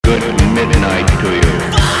midnight to you.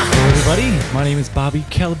 Hello, everybody. My name is Bobby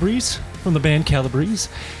Calabrese from the band Calabrese,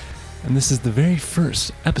 and this is the very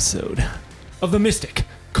first episode of the Mystic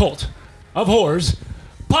Cult of Horrors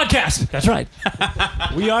podcast. That's right.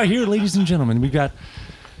 We are here, ladies and gentlemen. We've got,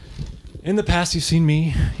 in the past, you've seen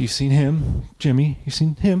me, you've seen him, Jimmy, you've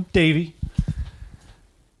seen him, Davey.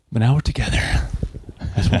 But now we're together.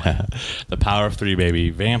 The power of three, baby.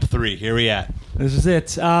 Vamp 3. Here we at. This is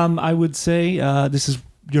it. I would say this is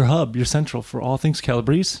your hub, your central for all things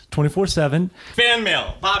Calabrese, 24/7. Fan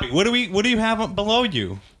mail. Bobby, what do you have below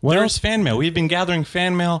you? Well- There's fan mail. We've been gathering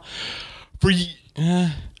fan mail for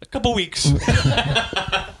a couple weeks.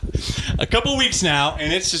 A couple weeks now,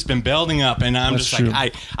 and it's just been building up, and I'm That's just true.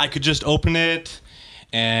 like, I could just open it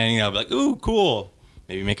and, be like, ooh, cool.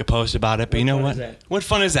 Maybe make a post about it, but you know fun what? is that? What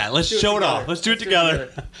fun is that? Let's do it show it together. off. Let's do it Let's do it together.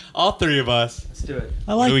 together. All three of us. Let's do it.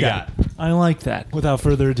 I like do we that. I like that. Without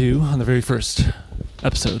further ado, on the very first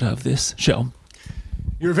episode of this show,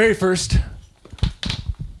 your very first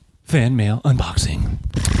fan mail unboxing.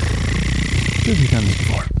 Have you done this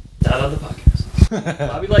before? Not on the podcast.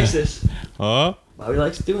 Bobby likes this. Oh, Bobby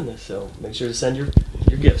likes doing this, so make sure to send your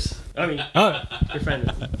gifts. I mean, your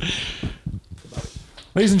friend.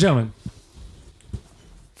 Ladies and gentlemen,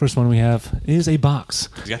 first one we have is a box.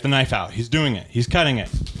 he's got the knife out. He's doing it. He's cutting it.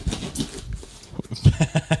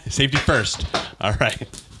 Safety first. All right.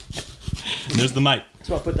 And there's the mic.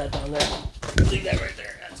 So I'll put that down there. Leave that right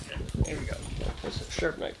there. That's good. Here we go. That's a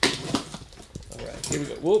sharp knife. All right, here we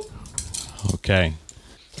go. Whoop. Okay.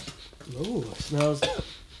 Ooh, it smells.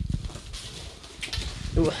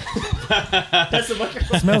 Ooh. That's the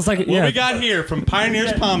microphone. Smells like What yeah. we got here from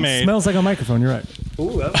Pioneer's Pomade. Smells like a microphone. You're right.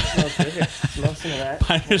 Ooh, that smells good. Here, smell some of that.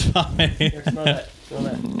 Pioneer's Pomade. Here, smell that. Smell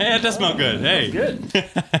that. Hey, it does smell good. Hey. Good. Hey,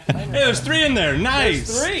 there's 3 in there.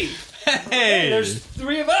 Nice. There's 3. Hey. There's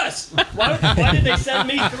 3 of us. Why did they send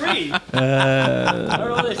me 3? I don't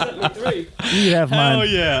know. They sent me 3. You have mine. Oh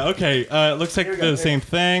yeah. Okay. Looks like Here we the go, same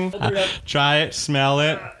thing. Open it up. Try it. Smell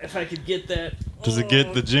it. If I could get that. Does it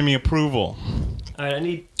get the Jimmy approval? All right,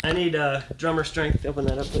 I need drummer strength. Open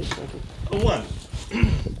that up, please. Thank you. A 1.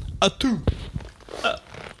 A 2.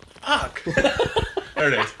 Fuck.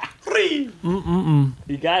 There it is. 3.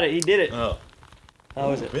 You got it. He did it. Oh. How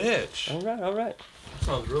was it? Bitch. All right. All right.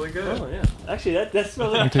 Sounds really good. Oh yeah. Actually, that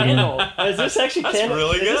smells like take one. candle. Is this actually That's candle?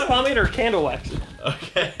 really is this good. pomade or candle wax?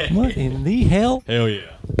 Okay. What in the hell? Hell yeah.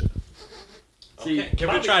 See, Okay, give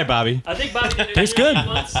it a Bobby- try, Bobby. I think Bobby did it. Tastes good.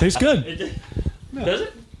 once. Tastes good. It did. Does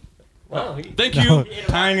it? Wow. Thank you,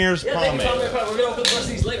 Pioneer's Yeah, thank you, Pomade. Pomade. We're gonna open the rest of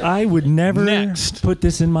these later. I would never Next. put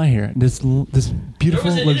this in my hair. This There beautiful,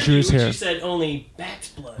 was an luxurious interview hair. which you said only bat's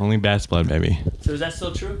blood. Only bat's blood, baby. So is that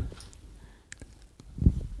still true?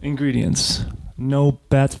 Ingredients. No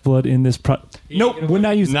bat's blood in this Nope, gonna would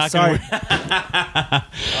not use it. Not Sorry. gonna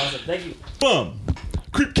Awesome. Thank you. Boom.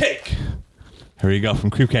 Creep cake. Here you go from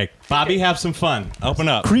Creep Cake. Bobby, have some fun. Open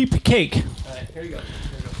up. Creep cake. All right, here we go.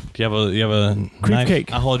 Do you have a Creep knife?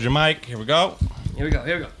 cake. I'll hold your mic. Here we go. Here we go.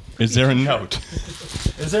 Here we go. Is there a note?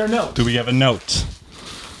 Is there a note? Do we have a note?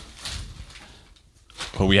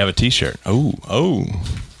 Oh, we have a T-shirt. Oh.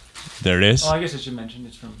 There it is. Oh, I guess I should mention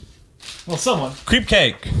it's from. Well, someone. Creep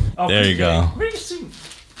cake. Oh, There you Creep go. Cake. Where are you seeing?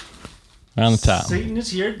 Right on the top. Satan is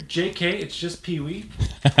here. JK, it's just Pee Wee.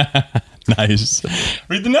 Nice.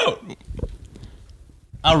 Read the note.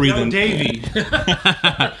 I'll read No, the Davey.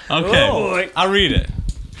 Okay. Oh. I'll read it.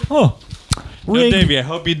 Oh. No, Rigged. Davey, I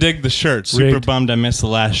hope you dig the shirt. Super Rigged. bummed I missed the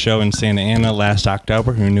last show in Santa Ana last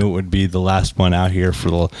October. Who knew it would be the last one out here for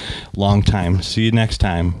a long time. See you next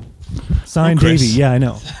time. Signed Chris. Davey. Yeah, I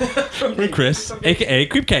know. From Chris, a.k.a.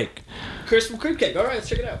 Creep Cake. Chris from Creep Cake. All right, let's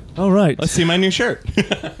check it out. All right. Let's see my new shirt.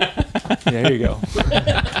 There you go.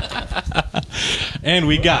 And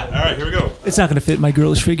we got, all right, here we go. It's not going to fit my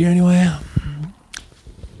girlish figure anyway.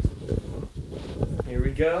 Here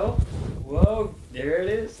we go. Whoa, there it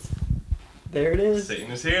is. There it is.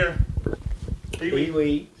 Satan is here. Pee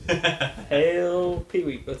Wee. Hail Pee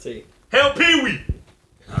Wee. Let's see. Hail Pee-wee.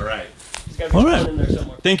 All right. There's got to be All one right. in there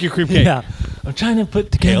somewhere. Thank you, Creep Cake. Yeah. I'm trying to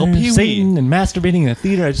put together Hail Pee-wee. Satan and masturbating in a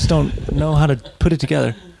theater. I just don't know how to put it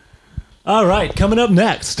together. All right, coming up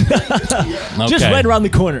next. Just right around the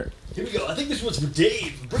corner. Here we go. I think this one's for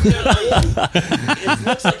Dave. Bring it on in. It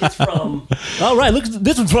looks like it's from. All right, look,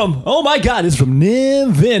 this one's from, oh my God, it's from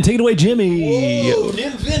Nim Vin. Take it away, Jimmy. Whoa,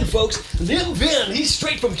 Nim Vin, folks. Nim Vin, he's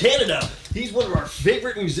straight from Canada. He's one of our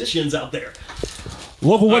favorite musicians out there.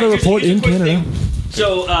 Local weather All right, report here's in a quick Canada. thing.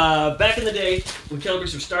 So, back in the day, when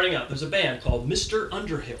Calabrese was starting out, there's a band called Mr.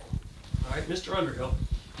 Underhill. All right, Mr. Underhill,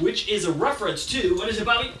 which is a reference to, what is it,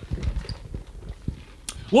 Bobby?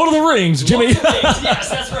 Lord of the Rings, Jimmy. Lord of the Rings. Yes,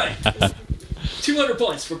 that's right. 200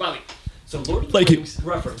 points for Bobby. So Lord of the Like it. Rings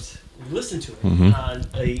reference. Listen to it Mhm. on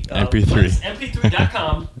a MP3.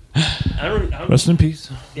 MP3.com. I don't Rest in peace.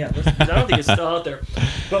 Yeah, I don't think it's still out there.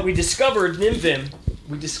 But we discovered Nimvim.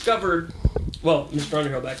 We discovered, well, Mr.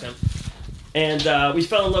 Underhill back then. And we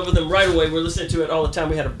fell in love with him right away. We're listening to it all the time.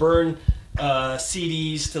 We had to burn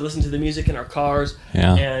CDs to listen to the music in our cars.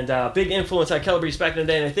 Yeah. And big influence on Calabrese back in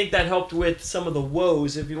the day. And I think that helped with some of the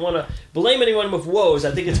woes. If you want to blame anyone with woes,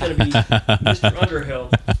 I think it's going to be Mr. Underhill.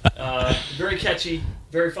 Very catchy,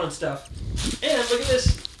 very fun stuff. And look at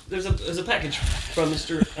this. There's a package from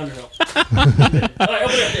Mr. Underhill. All right,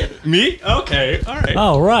 open it up, David. Me? Okay. All right.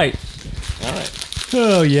 All right. All right.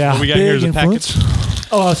 Oh, yeah. What we got Big here is a influence.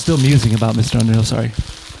 Oh, I was still musing about Mr. Underhill. Sorry.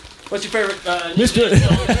 What's your favorite Mr.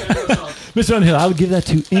 song? Mr. Underhill, I would give that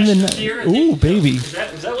to In the Night. Ooh, baby. Is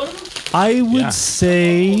that one of them? I would Yeah.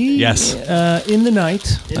 say Yes. In the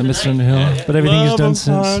Night by In the Mr. Night? Underhill. Yeah, yeah. But everything he's Love done of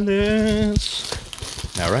since. Harlots.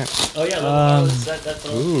 All right. Oh yeah, that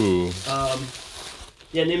song. Ooh.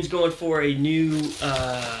 Yeah, Nim's going for a new.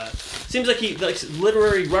 Seems like he likes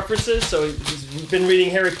literary references, so he's been reading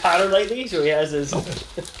Harry Potter lately. So he has his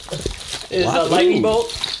Wow. lightning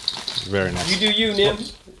bolt. Very nice. You do you, Nim.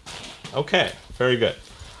 Okay. Very good.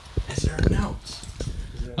 Is there a note?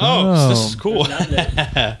 Oh, Oh. this is cool. Not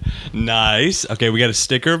Nim. Nice. Okay, we got a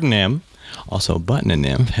sticker of Nim. Also a button of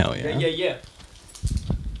Nim. Hell yeah. Yeah.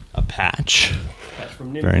 A patch. That's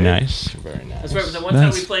from Nim. Very nice. Very nice. That's right. But the one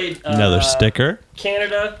Nice. time we played Another sticker.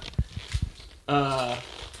 Canada.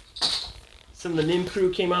 Some of the Nim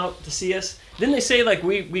crew came out to see us. Didn't they say like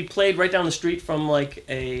we played right down the street from like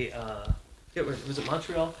a was it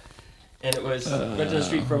Montreal? And it was right down the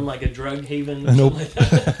street from like a drug haven. Or Nope. something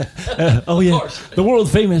like that. Oh, yeah. course. The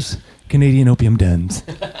world famous Canadian opium dens.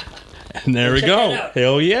 And there we Check go. that out.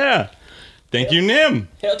 Hell yeah. Thank you, Nim.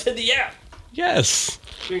 Hell to the yeah. Yes.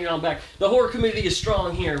 Bring it on back. The horror community is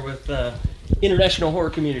strong here with international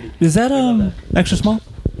horror community. Is that love extra small?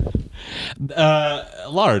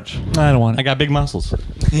 Large. I don't want I it. got big muscles.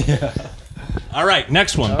 All right,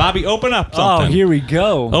 next one. Bobby, open up Oh, something. here we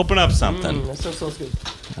go. Open up something. That stuff sounds good.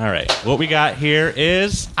 All right. What we got here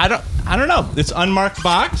is I don't know. It's unmarked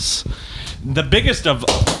box. The biggest of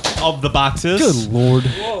the boxes. Good Lord.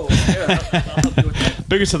 Whoa. Here, I'll help you with that.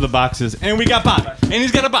 Biggest of the boxes. And we got Bobby. And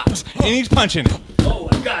he's got a box. And he's punching it. Oh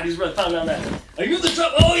my God, he's really pounding on that. Are you the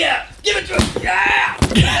trouble? Oh yeah, give it to him. Yeah.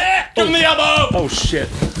 Yeah. Give him the elbow. Oh, shit.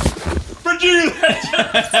 Virginia.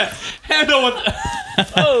 Handle with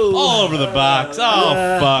all over the box.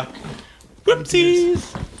 Oh, fuck.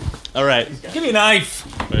 Whoopsies. All right. Give me a knife.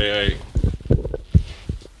 Wait.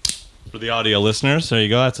 For the audio listeners, there you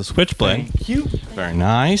go. That's a switchblade. Thank you. Very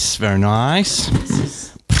nice. Very nice. This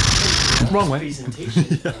is Wrong way. presentation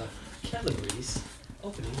of Calabrese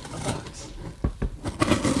opening a box.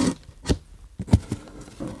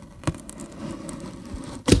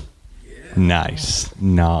 Nice.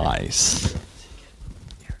 Nice.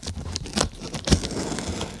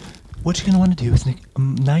 What you're going to want to do is make a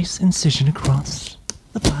nice incision across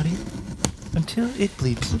the body until it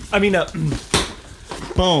bleeds. I mean,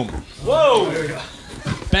 Boom. Whoa! There we go.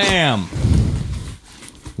 Bam.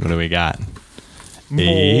 What do we got?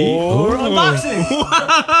 More unboxing.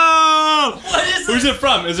 Whoa! What is Who's this? it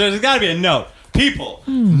from? There's got to be a note. People,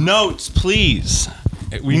 notes, please.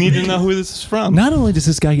 We need to know who this is from. Not only does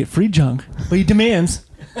this guy get free junk, but he demands.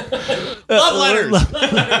 Love letters.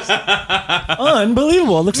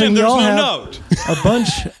 Unbelievable. It looks like Man, we there's all no have note. a bunch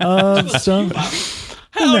of stuff.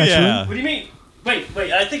 Hell Naturally. yeah. What do you mean? Wait.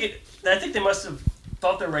 I think they must have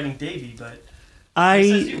thought they're writing Davy, but It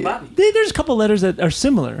says you, Bobby. There's a couple letters that are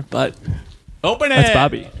similar, but Open it. that's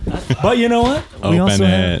Bobby. But you know what? We Open also it.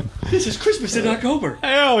 have this is Christmas in October.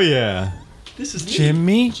 Hell yeah. This is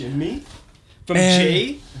me. Jimmy, From and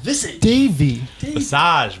Jay Visage. Davey,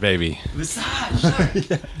 Massage, baby. Visage. Sorry.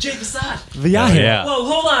 Jay Visage. Viaje. Yeah. Whoa,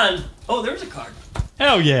 hold on. Oh, there's a card.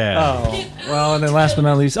 Hell yeah. Oh, well, and then last but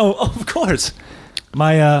not least, of course,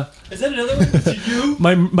 my Is that another one? Is it you?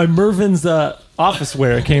 my Mervin's office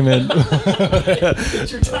wear came in.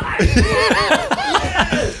 It's your time.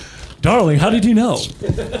 Darling, how did you know?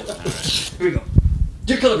 Here we go.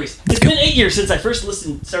 Dear Calabrese, it's been 8 years since I first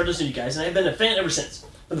started listening to you guys, and I've been a fan ever since.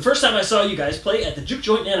 But the first time I saw you guys play at the Juke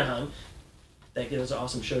Joint in Anaheim, those are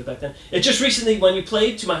awesome shows back then, and just recently when you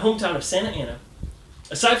played to my hometown of Santa Ana.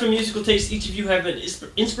 Aside from musical taste, each of you have been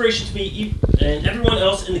inspiration to me and everyone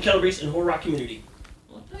else in the Calabrese and horror rock community.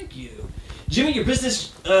 Well, thank you. Jimmy, your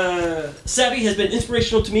business savvy has been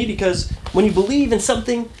inspirational to me because when you believe in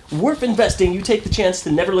something worth investing, you take the chance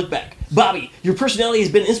to never look back. Bobby, your personality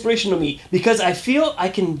has been inspirational to me because I feel I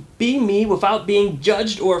can be me without being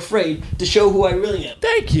judged or afraid to show who I really am.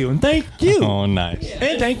 Thank you, and thank you. Oh, nice.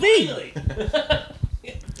 And thank me. Finally.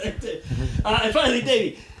 And finally,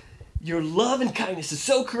 Davey, your love and kindness is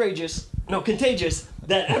so contagious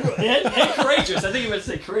that everyone, and courageous. I think you meant to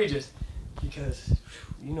say courageous because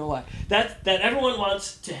you know why. That everyone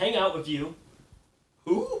wants to hang out with you.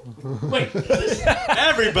 Who? Wait.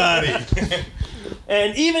 Everybody.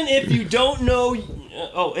 And even if you don't know,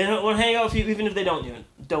 and I want to hang out with you even if they don't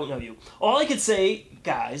know you. All I could say,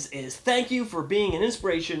 guys, is thank you for being an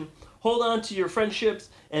inspiration. Hold on to your friendships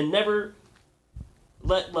and never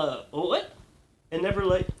let love. What? And never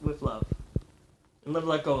let with love. And never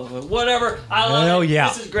let go of it. Whatever. I love Hell it. yeah.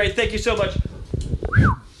 This is great. Thank you so much,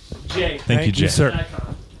 Jay. Thank you, Jay. sir.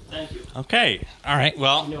 Icon. Thank you. Okay. All right.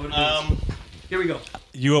 Well, You know what it Here we go.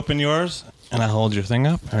 you open yours, and I hold your thing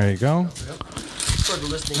up. There you go. For the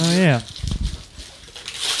listening. Oh yeah.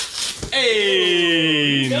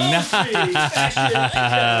 Hey.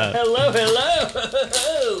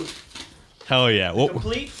 Hello. Hell yeah. Well,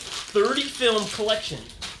 Complete 30 film collection.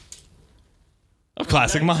 of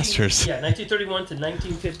classic monsters. Yeah, 1931 to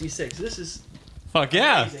 1956. This is Fuck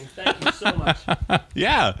yeah. amazing. Thank you so much.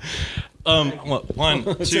 Yeah. What,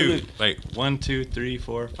 1, 2, 3,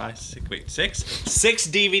 4, 5, 6. Wait, 6? 6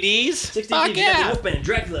 DVDs? 60 Fuck DVDs, yeah. The Wolfman,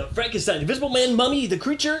 Dracula, Frankenstein, Invisible Man, Mummy, The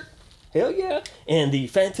Creature. Hell yeah. And The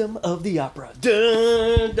Phantom of the Opera.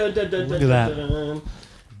 Dun, dun, dun, dun, Look dun, at that. dun, dun.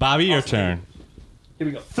 Bobby, your turn. Here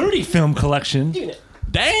we go. 30 film collection. Doing it.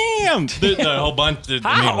 Damn! The whole bunch. I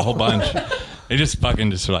mean, the whole bunch. They just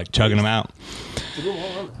fucking just like chugging them out.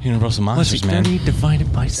 Universal Let's see, Monsters, man. 30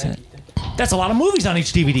 divided by set. That's a lot of movies on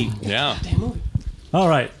each DVD. Yeah. Damn movie. All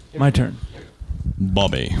right, my turn.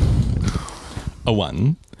 Bobby. A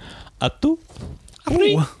 1. A 2. A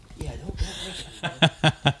 3. Yeah, don't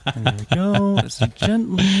There we go. Let's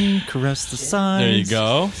gently caress the sides. There you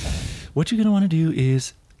go. What you're going to want to do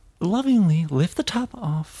is lovingly lift the top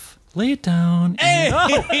off, lay it down. And,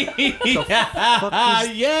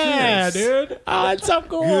 Yeah, dude. Oh, it's so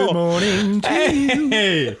cool. good morning to you.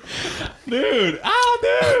 Hey, dude.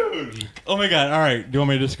 Oh, dude. Oh my God. All right. Do you want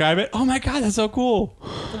me to describe it? Oh my God, that's so cool.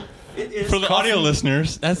 It is For the audio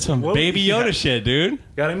listeners, that's some Whoa, Baby Yoda yeah. shit, dude.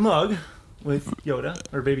 Got a mug with Yoda,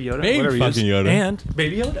 or Baby Yoda, Baby whatever you fucking use, Yoda. and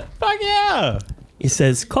Baby Yoda. Fuck yeah. It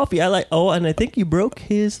says coffee. I like. Oh, and I think you broke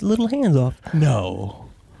his little hands off. No.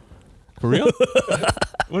 For real?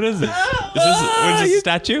 What is this? What is this, a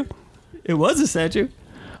statue? It was a statue.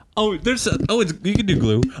 Oh, you can do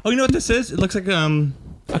glue. Oh, you know what this is? It looks like a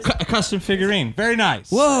custom figurine. Very nice.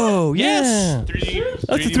 Whoa! Yes. Yeah. 3D,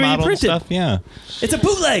 That's a 3D model printed. stuff. Yeah. It's a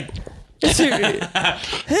bootleg. It's hell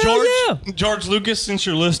George, yeah. George Lucas, since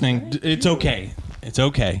you're listening, it's okay. It's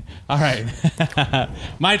okay. All right.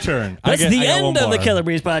 My turn. That's I the got end one of the more.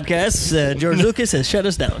 Calabrese podcast. George Lucas has shut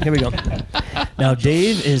us down. Here we go. Now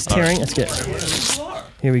Dave is tearing. Let's get.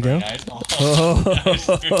 Here we go. I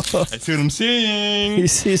see what I'm seeing. He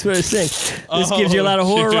sees what I'm saying. This gives you a lot of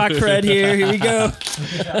horror rock cred here. Here we go.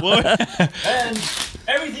 And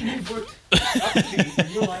everything you've worked up to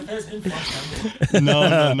in your life has been fun.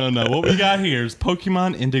 No. What we got here is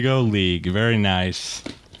Pokemon Indigo League. Very nice.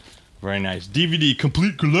 Very nice. DVD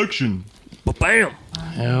complete collection. Bam.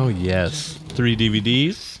 Oh, yes. 3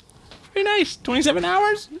 DVDs. Very nice. 27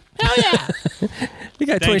 hours? Hell yeah. You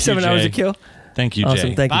got Thank 27 you, hours Jay. to kill. Thank you, Awesome,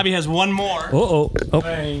 Jay. thank you. Bobby has one more. Oh.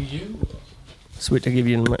 Thank you. Switch. I give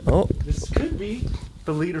you. Oh. This could be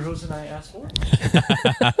the lederhosen I asked for.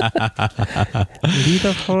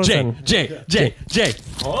 Jay.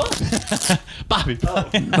 Huh? Bobby.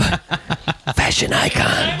 Fashion icon.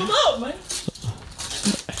 Hang them up, man.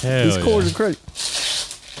 Hell These cords yeah. are crazy.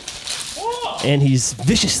 And he's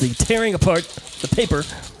viciously tearing apart the paper.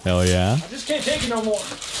 Hell yeah. I just can't take it no more.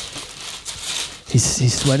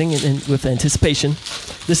 He's sweating with anticipation.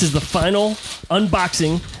 This is the final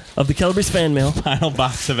unboxing of the Calabrese fan mail Final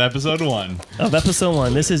box of episode 1. of episode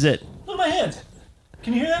 1. This is it. Look at my hands.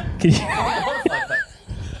 Can you hear that? Can you- Butterfly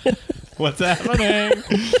effect. What's happening?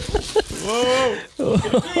 Whoa.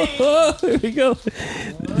 Oh, here we go.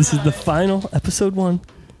 This is the final episode 1.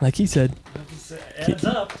 Like he said, Adds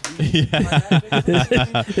up. this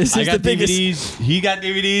I is got the biggest. DVDs. He got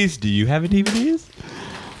DVDs. Do you have a DVDs?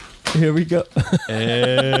 Here we go. The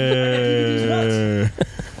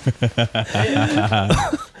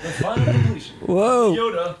final completion. Whoa.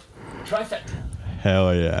 Yoda trifecta.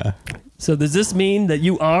 Hell yeah. So does this mean that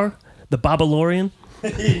you are the Babalorian?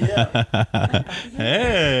 Yeah.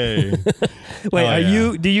 Hey. Wait, Oh, are yeah.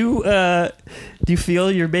 you? Do you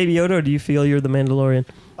feel you're Baby Yoda, or do you feel you're the Mandalorian?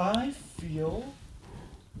 I feel.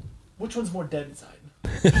 Which one's more dead inside?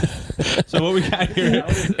 So what we got here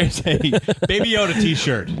is a Baby Yoda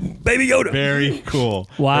t-shirt. Baby Yoda. Very cool.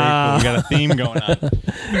 Wow. Very cool. We got a theme going on.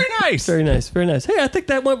 Very nice. Very nice. Very nice. Hey, I think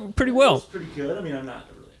that went pretty well. It's pretty good. I mean, I'm not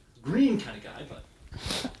a really green kind of guy,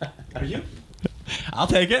 but are you? I'll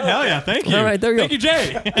take it. Hell yeah. Thank you. All right, there you go. Thank you,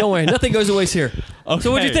 Jay. Don't worry, nothing goes to waste here. Okay.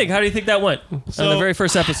 So what do you think? How do you think that went on the very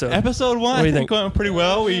first episode? Episode 1, do I you think think? went pretty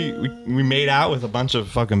well. We made out with a bunch of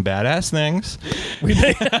fucking badass things.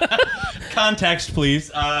 Context, please.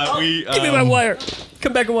 Give me my wire.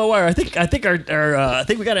 Come back with my wire. I think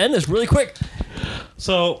we got to end this really quick.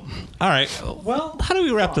 So, all right. Well, how do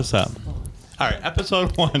we wrap this up? All right,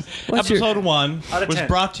 episode 1. What's your- Episode 1 Out of was 10.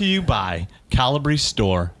 brought to you by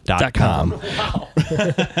CalabriStore.com. Wow.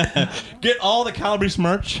 Get all the Calabrese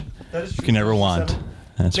merch That is you can ever want.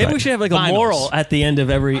 That's Maybe right. we should have like a Vinyls. moral at the end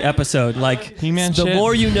of every episode. Like, He-Man the shit?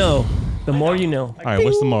 more you know, the more you know. All right,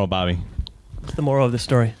 what's the moral, Bobby? What's the moral of the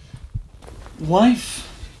story? Life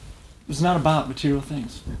is not about material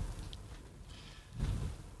things,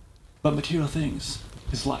 but material things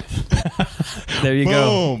is life. There you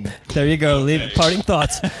go. Boom. There you go. Leave parting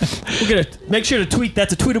thoughts. We're gonna make sure to tweet.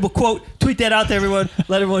 That's a tweetable quote. Tweet that out to everyone.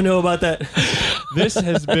 Let everyone know about that. This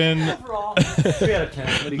has been Overall, 3 out of 10.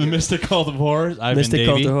 What do the you Mystic Cult of Horrors. I've Mystic been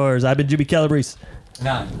Cult Davey. of Horrors. I've been Jimmy Calabrese.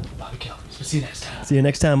 Nah, Bobby Calabrese. We'll see you next time. See you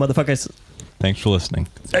next time, motherfuckers. Thanks for listening.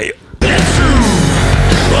 Hey.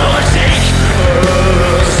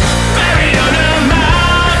 Politics.